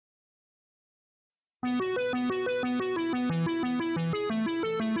I'll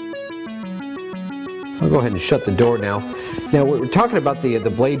go ahead and shut the door now. Now we're talking about the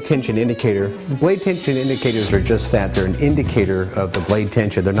blade tension indicator. Blade tension indicators are just that. They're an indicator of the blade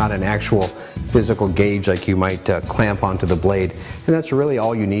tension. They're not an actual physical gauge like you might clamp onto the blade. And that's really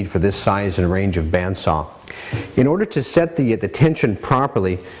all you need for this size and range of bandsaw. In order to set the tension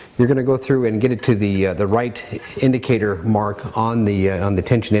properly, you're going to go through and get it to the right indicator mark on the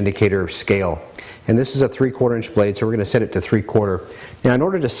tension indicator scale. And this is a 3/4 inch blade, so we're going to set it to 3/4. Now in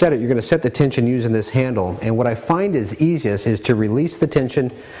order to set it, you're going to set the tension using this handle, and what I find is easiest is to release the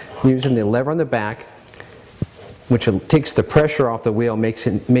tension using the lever on the back, which takes the pressure off the wheel,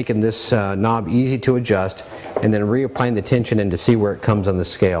 making this knob easy to adjust, and then reapplying the tension in to see where it comes on the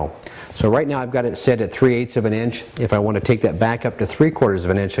scale. So right now I've got it set at 3/8 of an inch. If I want to take that back up to 3/4 of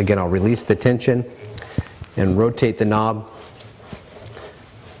an inch, again I'll release the tension and rotate the knob,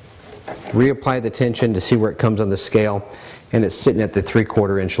 reapply the tension to see where it comes on the scale, and it's sitting at the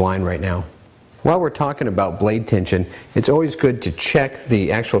 3/4 inch line right now. While we're talking about blade tension, it's always good to check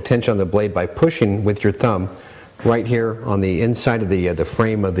the actual tension on the blade by pushing with your thumb right here on the inside of the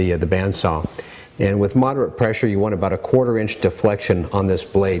frame of the bandsaw. And with moderate pressure, you want about a 1/4 inch deflection on this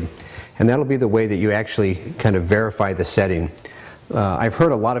blade. And that'll be the way that you actually kind of verify the setting. I've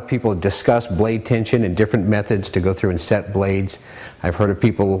heard a lot of people discuss blade tension and different methods to go through and set blades. I've heard of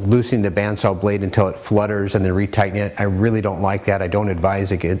people loosening the bandsaw blade until it flutters and then retightening it. I really don't like that. I don't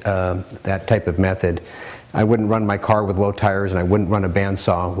advise that type of method. I wouldn't run my car with low tires, and I wouldn't run a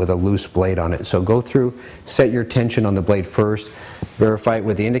bandsaw with a loose blade on it. So go through, set your tension on the blade first, verify it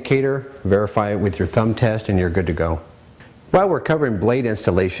with the indicator, verify it with your thumb test, and you're good to go. While we're covering blade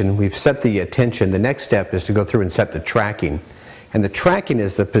installation, we've set the tension. The next step is to go through and set the tracking. And the tracking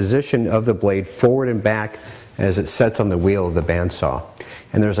is the position of the blade forward and back as it sets on the wheel of the bandsaw.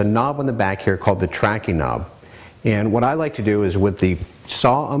 And there's a knob on the back here called the tracking knob. And what I like to do is, with the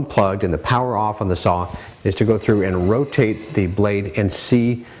saw unplugged and the power off on the saw, is to go through and rotate the blade and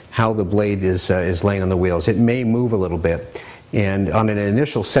see how the blade is laying on the wheels. It may move a little bit. And on an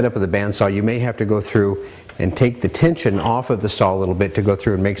initial setup of the bandsaw, you may have to go through and take the tension off of the saw a little bit to go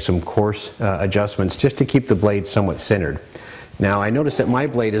through and make some coarse adjustments just to keep the blade somewhat centered. Now I notice that my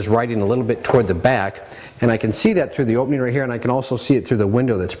blade is riding a little bit toward the back, and I can see that through the opening right here, and I can also see it through the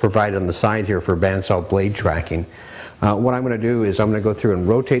window that's provided on the side here for bandsaw blade tracking. What I'm going to do is I'm going to go through and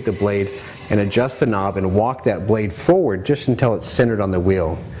rotate the blade and adjust the knob and walk that blade forward just until it's centered on the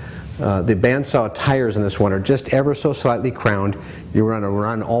wheel. The bandsaw tires in this one are just ever so slightly crowned. You want to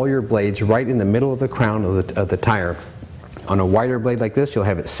run all your blades right in the middle of the crown of the tire. On a wider blade like this, you'll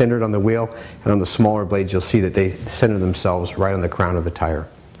have it centered on the wheel, and on the smaller blades you'll see that they center themselves right on the crown of the tire.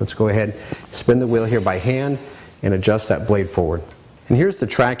 Let's go ahead, spin the wheel here by hand and adjust that blade forward. And here's the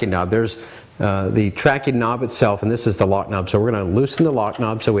tracking knob. There's the tracking knob itself, and this is the lock knob. So we're going to loosen the lock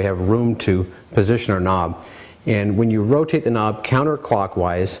knob so we have room to position our knob. And when you rotate the knob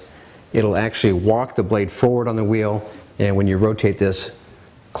counterclockwise, it'll actually walk the blade forward on the wheel, and when you rotate this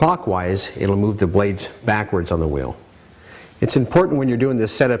clockwise, it'll move the blades backwards on the wheel. It's important when you're doing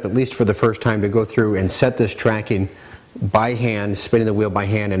this setup, at least for the first time, to go through and set this tracking by hand, spinning the wheel by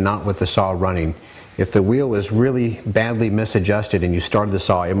hand and not with the saw running. If the wheel is really badly misadjusted and you started the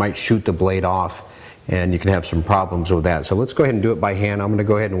saw, it might shoot the blade off, and you can have some problems with that. So let's go ahead and do it by hand. I'm going to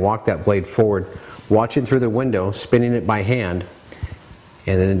go ahead and walk that blade forward, watching through the window, spinning it by hand,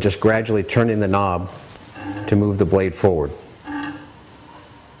 and then just gradually turning the knob to move the blade forward.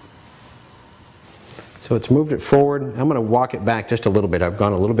 So it's moved it forward. I'm going to walk it back just a little bit. I've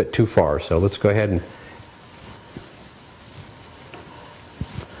gone a little bit too far, so let's go ahead and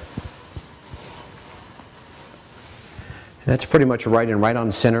that's pretty much right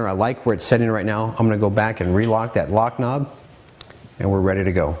on center. I like where it's setting right now. I'm going to go back and relock that lock knob, and we're ready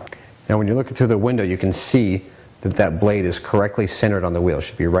to go. Now when you're looking through the window, you can see that that blade is correctly centered on the wheel. It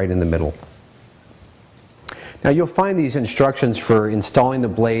should be right in the middle. Now you'll find these instructions for installing the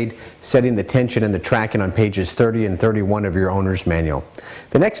blade, setting the tension, and the tracking on pages 30 and 31 of your owner's manual.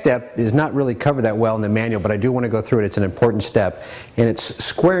 The next step is not really covered that well in the manual, but I do want to go through it. It's an important step, and it's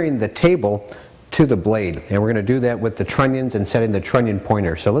squaring the table to the blade. And we're going to do that with the trunnions and setting the trunnion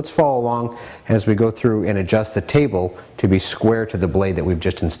pointer. So let's follow along as we go through and adjust the table to be square to the blade that we've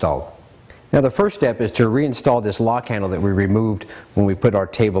just installed. Now the first step is to reinstall this lock handle that we removed when we put our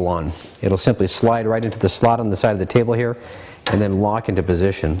table on. It'll simply slide right into the slot on the side of the table here and then lock into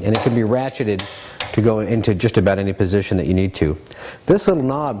position. And it can be ratcheted to go into just about any position that you need to. This little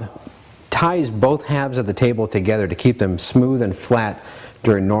knob ties both halves of the table together to keep them smooth and flat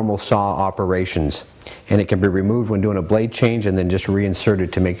during normal saw operations. And it can be removed when doing a blade change and then just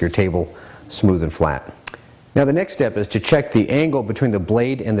reinserted to make your table smooth and flat. Now the next step is to check the angle between the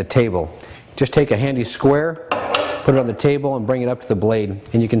blade and the table. Just take a handy square, put it on the table and bring it up to the blade,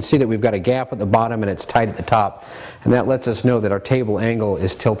 and you can see that we've got a gap at the bottom and it's tight at the top, and that lets us know that our table angle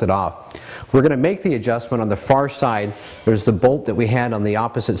is tilted off. We're going to make the adjustment on the far side. There's the bolt that we had on the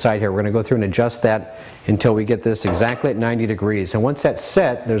opposite side here. We're going to go through and adjust that until we get this exactly at 90 degrees, and once that's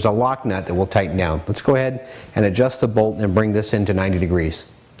set, there's a lock nut that will tighten down. Let's go ahead and adjust the bolt and bring this into 90 degrees.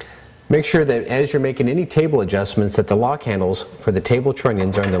 Make sure that as you're making any table adjustments that the lock handles for the table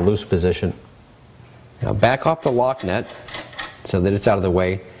trunnions are in the loose position. Now back off the lock nut so that it's out of the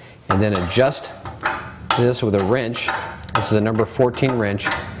way, and then adjust this with a wrench. This is a number 14 wrench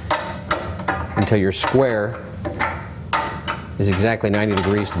until your square is exactly 90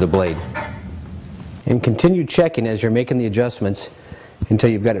 degrees to the blade. And continue checking as you're making the adjustments until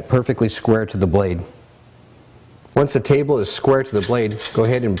you've got it perfectly square to the blade. Once the table is square to the blade, go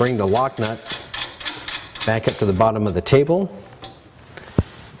ahead and bring the lock nut back up to the bottom of the table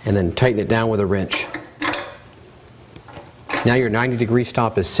and then tighten it down with a wrench. Now your 90-degree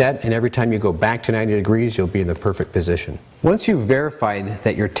stop is set, and every time you go back to 90 degrees, you'll be in the perfect position. Once you've verified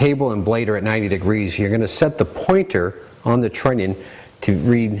that your table and blade are at 90 degrees, you're going to set the pointer on the trunnion to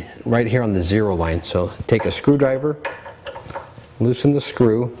read right here on the 0 line. So take a screwdriver, loosen the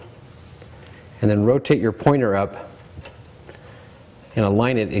screw, and then rotate your pointer up and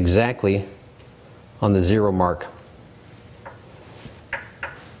align it exactly on the 0 mark.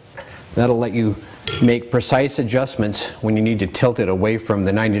 That'll let you make precise adjustments when you need to tilt it away from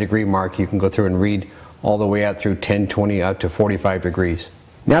the 90-degree mark. You can go through and read all the way out through 10, 20, up to 45 degrees.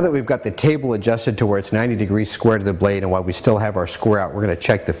 Now that we've got the table adjusted to where it's 90 degrees square to the blade, and while we still have our square out, we're going to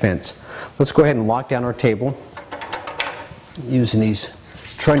check the fence. Let's go ahead and lock down our table using these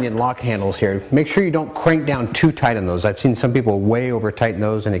trunnion lock handles here. Make sure you don't crank down too tight on those. I've seen some people way over tighten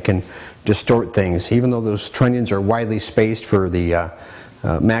those and it can distort things. Even though those trunnions are widely spaced for the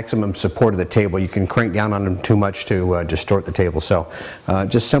maximum support of the table, you can crank down on them too much to distort the table. So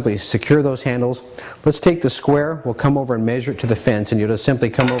just simply secure those handles. Let's take the square, we'll come over and measure it to the fence, and you'll just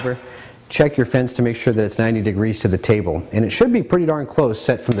simply come over, check your fence to make sure that it's 90 degrees to the table. And it should be pretty darn close,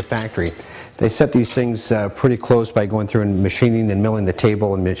 set from the factory. They set these things pretty close by going through and machining and milling the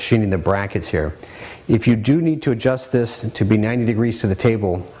table and machining the brackets here. If you do need to adjust this to be 90 degrees to the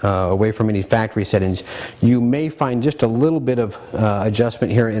table, away from any factory settings, you may find just a little bit of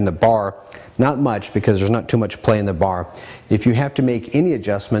adjustment here in the bar. Not much, because there's not too much play in the bar. If you have to make any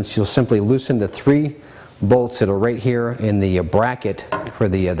adjustments, you'll simply loosen the 3 bolts that are right here in the bracket for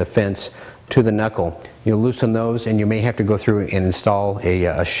the fence to the knuckle. You'll loosen those, and you may have to go through and install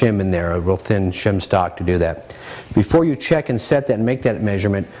a shim in there, a real thin shim stock to do that. Before you check and set that and make that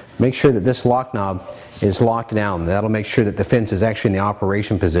measurement, make sure that this lock knob is locked down. That'll make sure that the fence is actually in the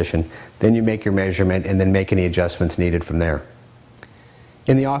operation position. Then you make your measurement and then make any adjustments needed from there.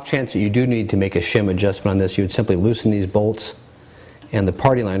 In the off chance that you do need to make a shim adjustment on this, you would simply loosen these bolts and the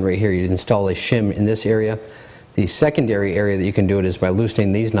party line right here. You'd install a shim in this area. The secondary area that you can do it is by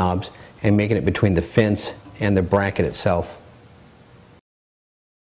loosening these knobs and making it between the fence and the bracket itself.